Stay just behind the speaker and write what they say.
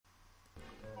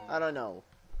I don't know.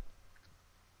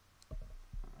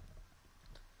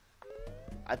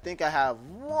 I think I have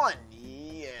one.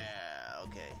 Yeah,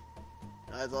 okay.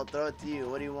 Might as well throw it to you.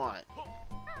 What do you want?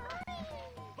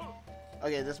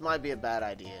 Okay, this might be a bad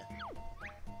idea.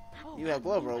 You have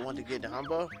Glover. Want to get to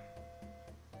Humbo?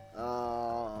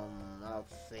 I'll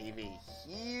save it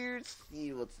here.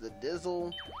 See what's the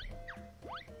dizzle.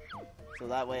 So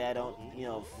that way I don't, you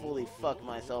know, fully fuck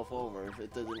myself over if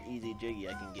it's an easy jiggy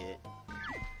I can get.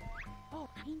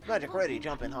 Magic ready,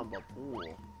 jump in Humbo pool.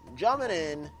 Jumping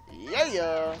in,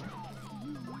 yeah!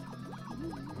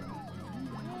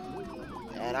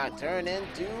 And I turn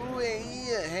into a...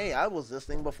 Hey, I was this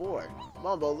thing before.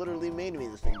 Mumbo literally made me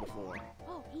this thing before.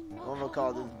 Mumbo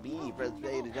called this B. Press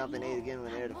A to jump in, A to get in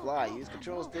air to fly. Use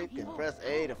control stick and press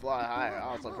A to fly higher.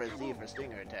 Also press Z for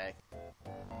stinger attack.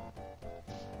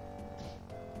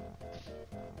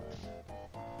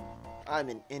 I'm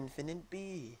an infinite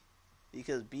bee.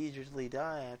 Because bees usually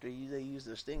die after they use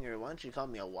their stinger. Why don't you call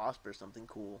me a wasp or something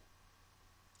cool?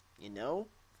 You know?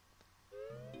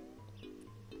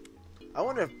 I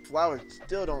wonder if flowers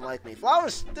still don't like me.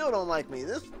 Flowers still don't like me.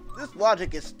 This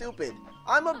logic is stupid.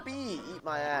 I'm a bee. Eat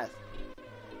my ass.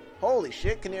 Holy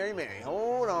shit, Canary Mary.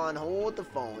 Hold on. Hold the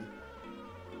phone.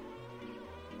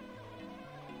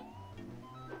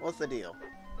 What's the deal?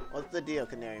 What's the deal,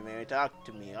 Canary Mary? Talk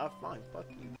to me. Oh, fine. Fuck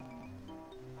you.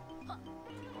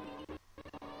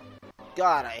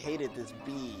 God, I hated this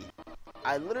bee.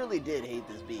 I literally did hate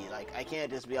this bee. Like, I can't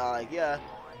just be all like, yeah,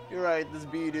 you're right, this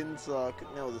bee didn't suck.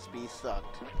 No, this bee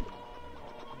sucked.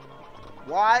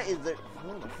 Why is there...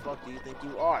 Who the fuck do you think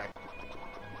you are?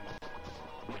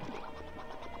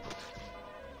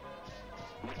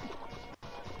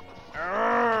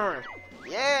 Urgh!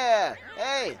 Yeah!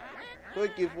 Hey!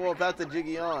 Quick, you fool, pass the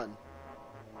jiggy on.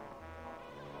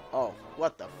 Oh,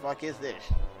 what the fuck is this?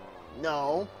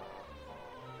 No.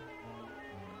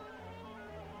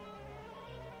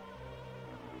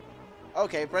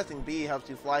 Okay, pressing B helps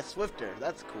you fly swifter.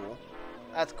 That's cool.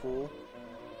 That's cool.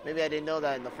 Maybe I didn't know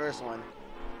that in the first one.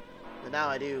 But now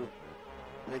I do.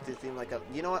 It makes it seem like a...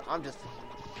 You know what? I'm just...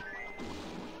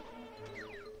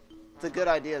 It's a good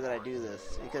idea that I do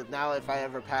this. Because now if I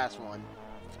ever pass one...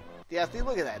 Yeah, see,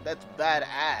 look at that. That's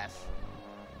badass.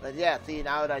 But yeah, see,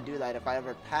 now that I do that, if I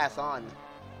ever pass on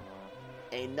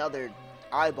another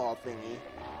eyeball thingy,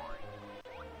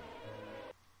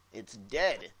 it's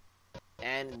dead.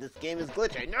 And this game is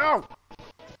glitchy. No!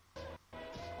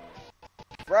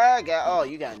 Frag out. Oh,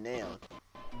 you got nailed.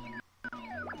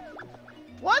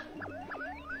 What?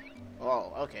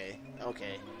 Oh, okay.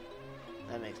 Okay.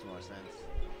 That makes more sense.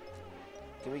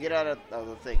 Can we get out of... Oh,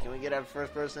 let's see. Can we get out of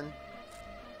first person?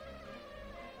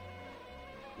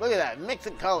 Look at that.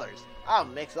 Mixing colors. I'll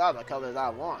mix all the colors I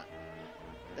want.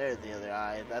 There's the other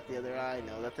eye. Is that the other eye?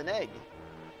 No, that's an egg.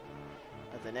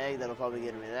 That's an egg. That'll probably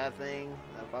get rid of that thing.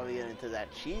 That'll probably get into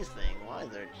that cheese thing. Why is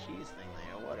there a cheese thing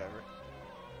there? Whatever.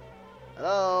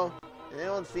 Hello? Has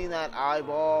anyone seen that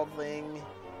eyeball thing?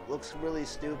 Looks really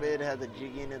stupid. Has a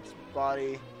jiggy in its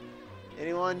body.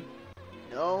 Anyone?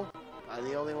 No? Am I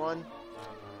the only one?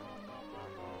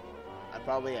 I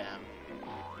probably am.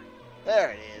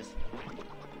 There it is.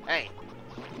 Hey.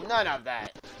 None of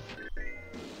that.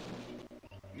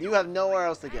 You have nowhere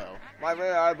else to go. My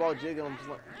rare eyeball Jiggum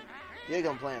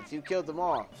plants. You killed them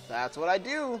all. That's what I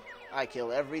do. I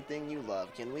kill everything you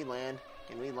love. Can we land?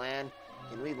 Can we land?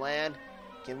 Can we land?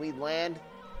 Can we land?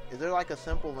 Is there like a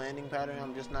simple landing pattern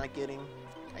I'm just not getting?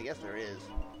 I guess there is.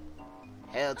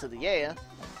 Hell to the yeah.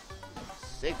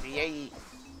 68.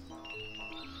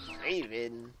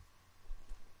 Saving.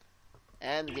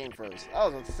 And the game froze. I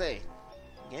was about to say,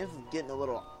 the game's getting a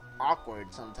little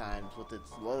awkward sometimes with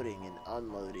its loading and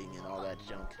unloading and all that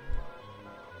junk.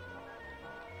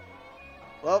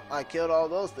 Well, I killed all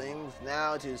those things.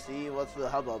 Now to see what's the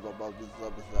hubba bubba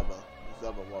zubba zubba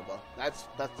zubba wubba. That's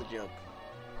the joke.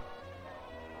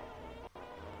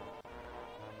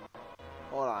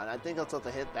 Hold on, I think I'm supposed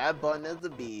to hit that button as the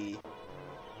B.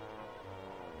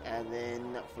 And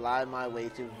then fly my way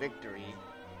to victory.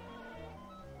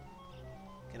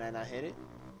 Can I not hit it?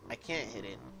 I can't hit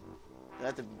it.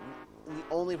 The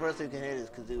only person who can hit it is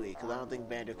Kazooie, because I don't think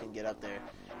Banjo can get up there.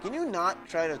 Can you not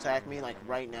try to attack me, like,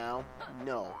 right now?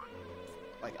 No.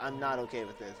 Like, I'm not okay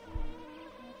with this.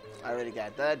 I already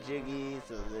got that jiggy,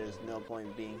 so there's no point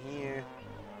in being here.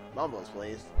 Mumbo's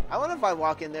place. I wonder if I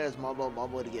walk in there as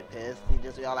Mumbo to get pissed. He'd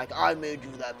just be all like, I made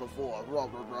you that before. Rah,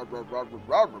 rah, rah, rah, rah,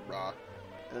 rah, rah, rah.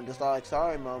 And I'm just all like,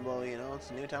 sorry, Mumbo, you know,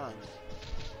 it's new times.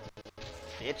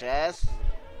 Bitch ass.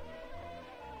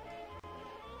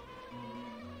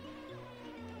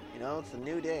 You know, it's a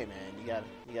new day, man.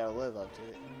 You gotta live up to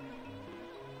it.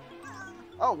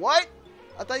 Oh, what?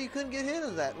 I thought you couldn't get hit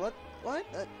as that. What? What?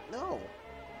 No.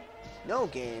 No,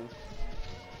 game.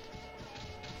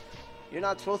 You're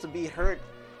not supposed to be hurt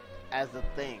as a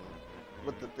thing.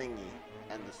 With the thingy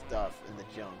and the stuff and the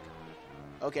junk.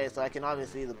 Okay, so I can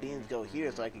obviously, the beans go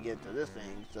here so I can get to this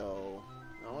thing. So,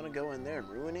 I want to go in there and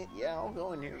ruin it? Yeah, I'll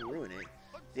go in here and ruin it.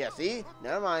 Yeah, see?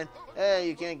 Never mind. Hey,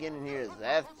 you can't get in here as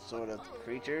that sort of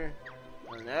creature.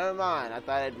 Well, never mind. I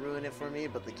thought I'd ruin it for me,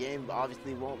 but the game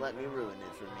obviously won't let me ruin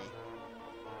it for me.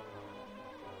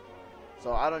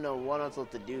 So I don't know what I'm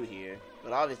supposed to do here.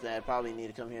 But obviously I probably need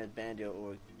to come here as Banjo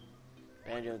or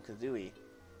Banjo and Kazooie.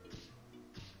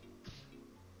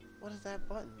 What is that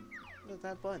button? What does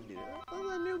that button do? What's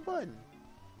that new button?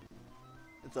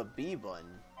 It's a B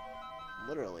button.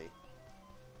 Literally.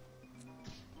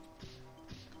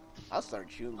 I'll start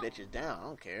shooting bitches down. I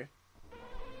don't care.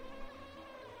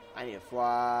 I need to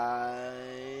fly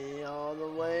all the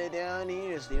way down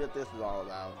here to see what this is all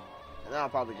about. And then I'll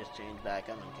probably just change back.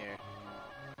 I don't care.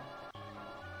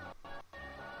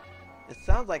 It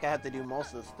sounds like I have to do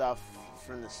most of the stuff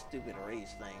from the stupid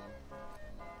race thing.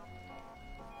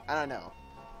 I don't know.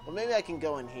 Well, maybe I can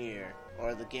go in here.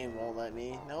 Or the game won't let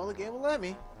me. No, the game will let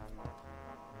me.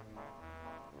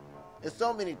 There's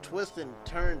so many twists and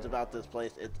turns about this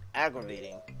place, it's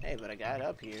aggravating. Hey, but I got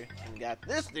up here and got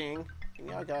this thing. And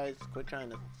y'all guys, quit trying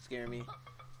to scare me.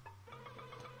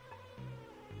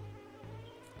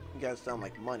 You guys sound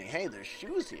like money. Hey, there's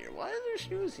shoes here. Why are there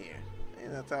shoes here?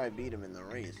 And that's how I beat him in the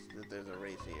race, that there's a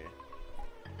race here.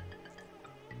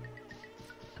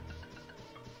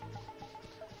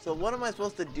 So what am I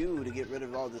supposed to do to get rid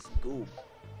of all this goop?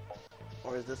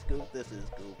 Or is this goop? This is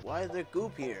goop. Why is there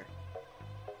goop here?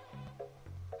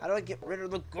 How do I get rid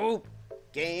of the goop?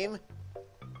 Game?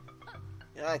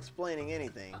 You're not explaining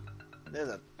anything. There's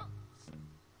a...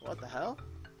 What the hell?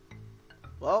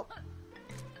 Well,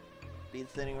 been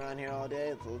sitting around here all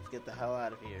day, so let's get the hell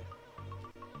out of here.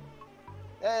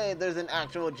 Hey, there's an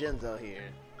actual Jinzo here.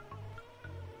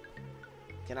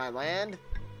 Can I land?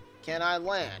 Can I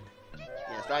land?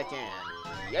 Yes, I can.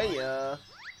 Yeah.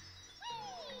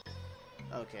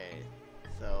 Okay,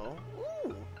 so...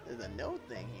 Ooh, there's a note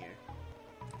thing here.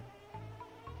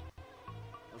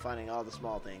 I'm finding all the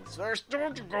small things. First,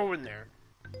 don't you go in there.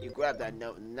 You grab that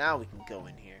note, and now we can go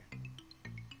in here.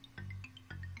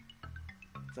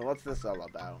 So what's this all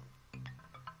about?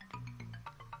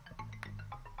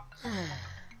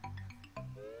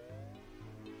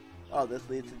 Oh, this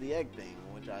leads to the egg thing,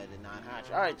 which I did not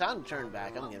hatch. Alright, time to turn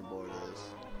back. I'm getting bored of this.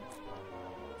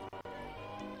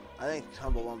 I think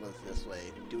Tumblewumpa's this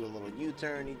way. Do a little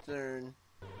U-turn, E-turn.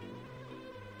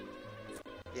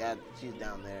 Yeah, she's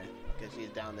down there. Because she's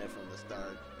down there from the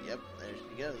start. Yep, there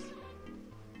she goes.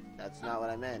 That's not what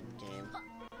I meant, game.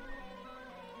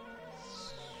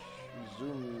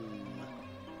 Zoom.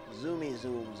 Zoomy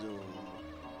zoom zoom.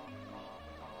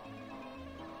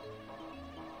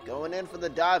 Going in for the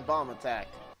dive bomb attack.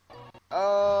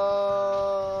 Oh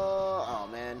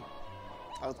man.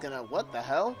 I was gonna... What the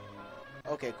hell?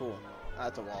 Okay, cool.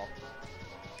 That's a wall.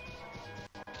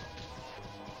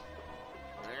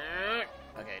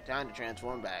 Okay, time to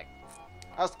transform back.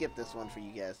 I'll skip this one for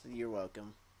you guys. You're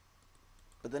welcome.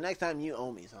 But the next time you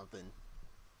owe me something.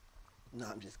 No,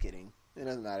 I'm just kidding. It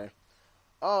doesn't matter.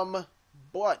 But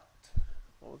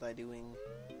what was I doing?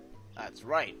 That's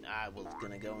right. I was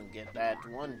gonna go and get that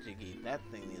one Jiggy. That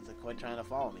thing is quite trying to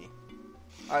follow me.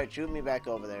 Alright, shoot me back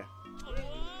over there.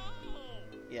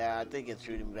 Yeah, I think it's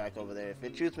shooting me back over there. If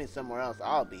it shoots me somewhere else,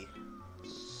 I'll be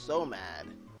so mad.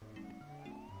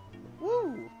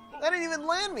 Woo! That didn't even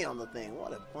land me on the thing.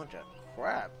 What a bunch of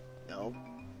crap. Nope.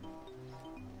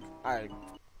 Alright.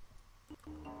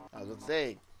 I was gonna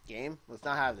say, game, let's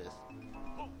not have this.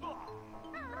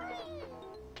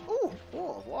 Ooh,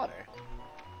 pool of water.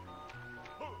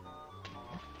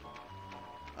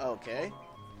 Okay.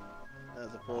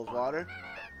 There's a pool of water.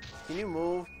 Can you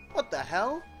move? What the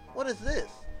hell? What is this?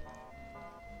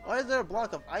 Why is there a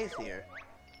block of ice here?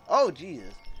 Oh,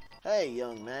 Jesus. Hey,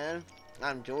 young man.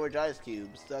 I'm George Ice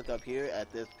Cube, stuck up here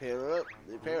at this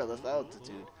perilous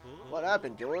altitude. What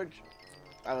happened, George?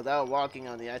 I was out walking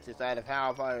on the icy side of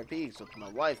Hellfire Peaks with my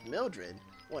wife, Mildred,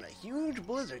 when a huge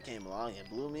blizzard came along and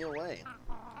blew me away.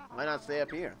 Why not stay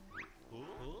up here?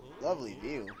 Lovely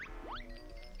view.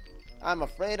 I'm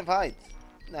afraid of heights.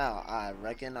 Now, I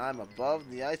reckon I'm above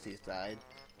the icy side.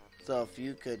 So if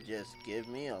you could just give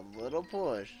me a little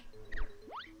push.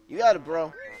 You got it,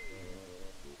 bro.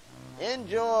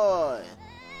 Enjoy!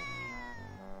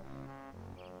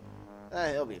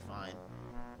 He'll be fine.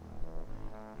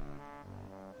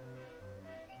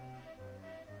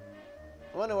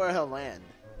 I wonder where he'll land.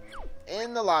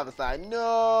 in the lava side.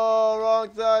 No, wrong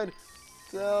side.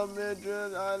 Tell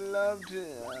Midget I loved him.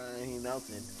 He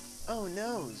melted. Oh,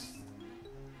 noes.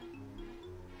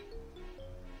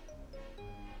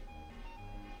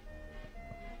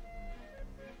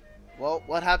 Well,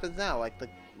 what happens now? Like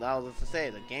I was to say,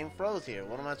 the game froze here.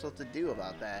 What am I supposed to do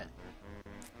about that?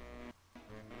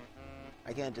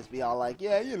 I can't just be all like,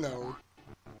 yeah, you know.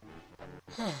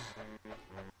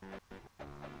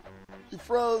 He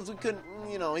froze. We couldn't,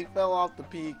 you know, he fell off the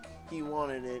peak. He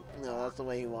wanted it. No, that's the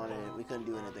way he wanted it. We couldn't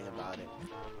do anything about it.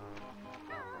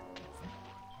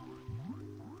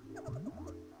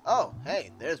 Oh,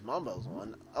 hey, there's Mumbo's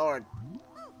one. Or,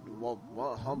 well,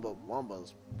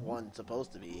 Mumbo's one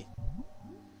supposed to be.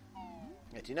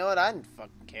 But you know what? I didn't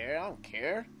fucking care. I don't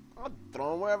care. I'll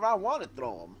throw him wherever I want to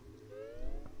throw him.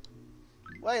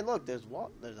 Wait, look, there's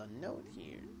a note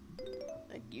here.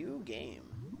 Thank you, game.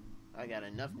 I got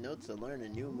enough notes to learn a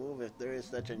new move if there is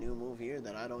such a new move here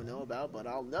that I don't know about, but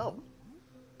I'll know.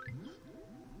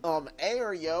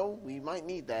 Air, yo, we might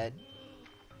need that.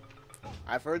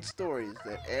 I've heard stories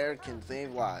that air can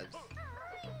save lives.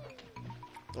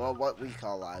 Well, what we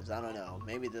call lives, I don't know.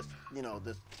 Maybe this, you know,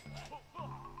 this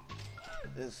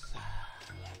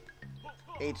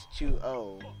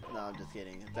H2O. No, I'm just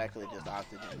kidding. It's actually just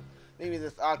oxygen. Maybe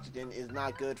this oxygen is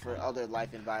not good for other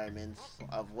life environments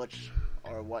of which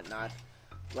or whatnot,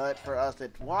 but for us,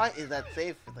 it. Why is that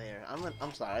safe there?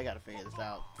 I'm sorry. I gotta figure this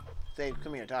out. Safe,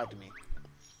 come here, talk to me.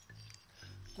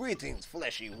 Greetings,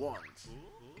 fleshy ones.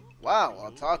 Wow,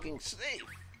 I'm talking safe.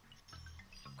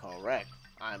 Correct.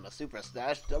 I'm a Super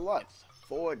Stash Deluxe.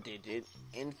 4-digit,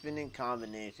 infinite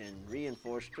combination,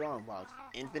 reinforced strongbox.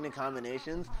 Infinite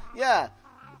combinations? Yeah!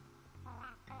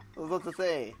 I was about to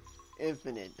say,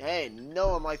 infinite. Hey, no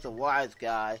one likes a wise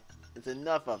guy. It's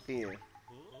enough up here.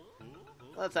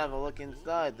 Let's have a look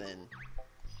inside then.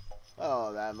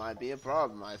 Oh, that might be a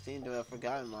problem. I seem to have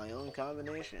forgotten my own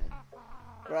combination.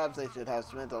 Perhaps I should have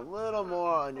spent a little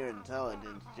more on your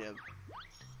intelligence chip.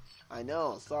 I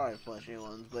know, sorry, fleshy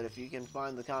ones, but if you can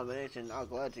find the combination, I'll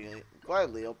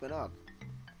gladly open up.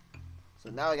 So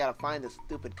now I gotta find this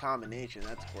stupid combination.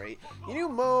 That's great. You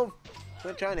move!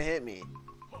 Quit trying to hit me.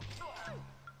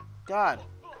 God,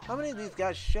 how many of these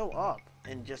guys show up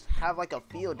and just have like a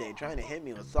field day trying to hit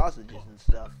me with sausages and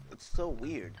stuff? It's so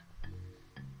weird.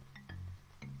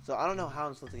 So I don't know how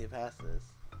I'm supposed to get past this,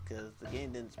 because the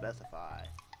game didn't specify.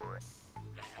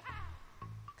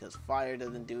 Because fire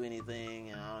doesn't do anything,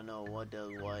 and I don't know what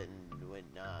does what, and what.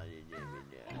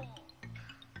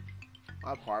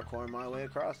 I'll parkour my way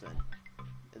across it.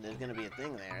 And there's gonna be a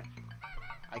thing there.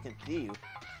 I can see you.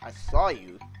 I saw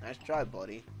you. Nice try,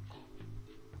 buddy.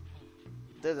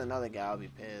 If there's another guy, I'll be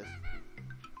pissed.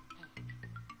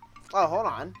 Oh, hold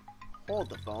on. Hold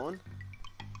the phone.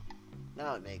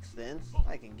 Now it makes sense.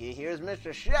 I can get here as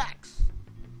Mr. Shax.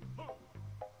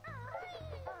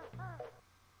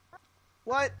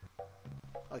 What?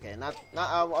 Okay,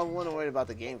 I wasn't worried about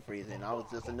the game freezing. I was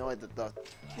just annoyed that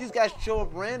these guys show up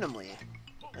randomly,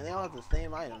 and they all have the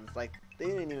same items. Like they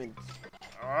didn't even.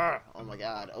 Oh my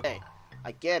god. Okay,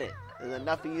 I get it. There's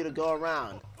enough of you to go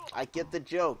around. I get the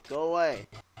joke. Go away.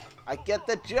 I get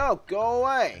the joke. Go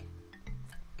away.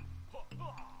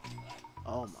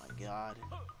 Oh my god.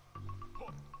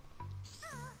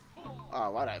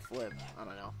 Oh, why'd I flip? I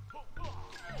don't know.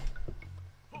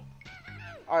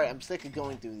 Alright, I'm sick of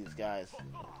going through these guys.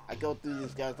 I go through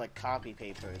these guys like copy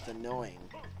paper. It's annoying.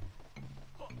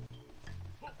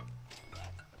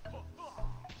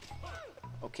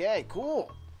 Okay,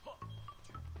 cool.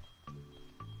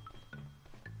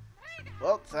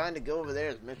 Well, time to go over there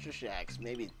as Mr. Shax.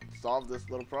 Maybe solve this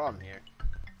little problem here.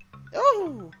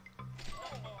 Oh!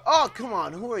 Oh, come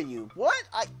on. Who are you? What?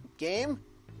 Game?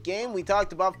 Game? We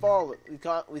talked about fall.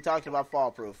 We talked about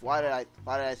fall proof. Why did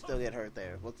I still get hurt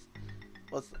there? What's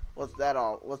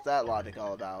that logic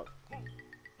all about?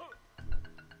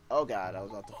 Oh god, I was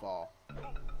about to fall.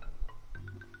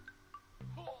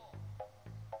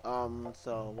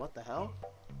 So what the hell?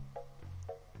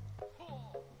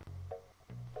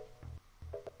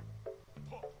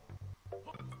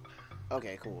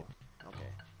 Okay, cool. Okay.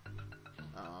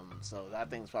 So that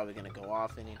thing's probably gonna go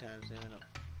off anytime soon.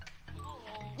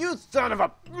 You son of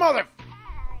a mother!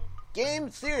 Game?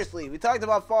 Seriously, we talked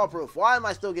about fall proof. Why am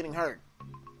I still getting hurt?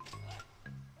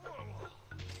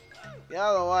 Get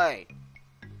out of the way.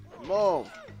 Move.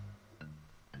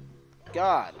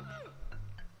 God.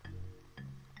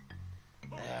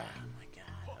 Oh my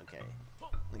god. Okay.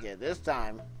 Okay, this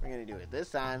time, we're gonna do it.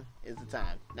 This time is the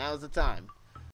time. Now is the time.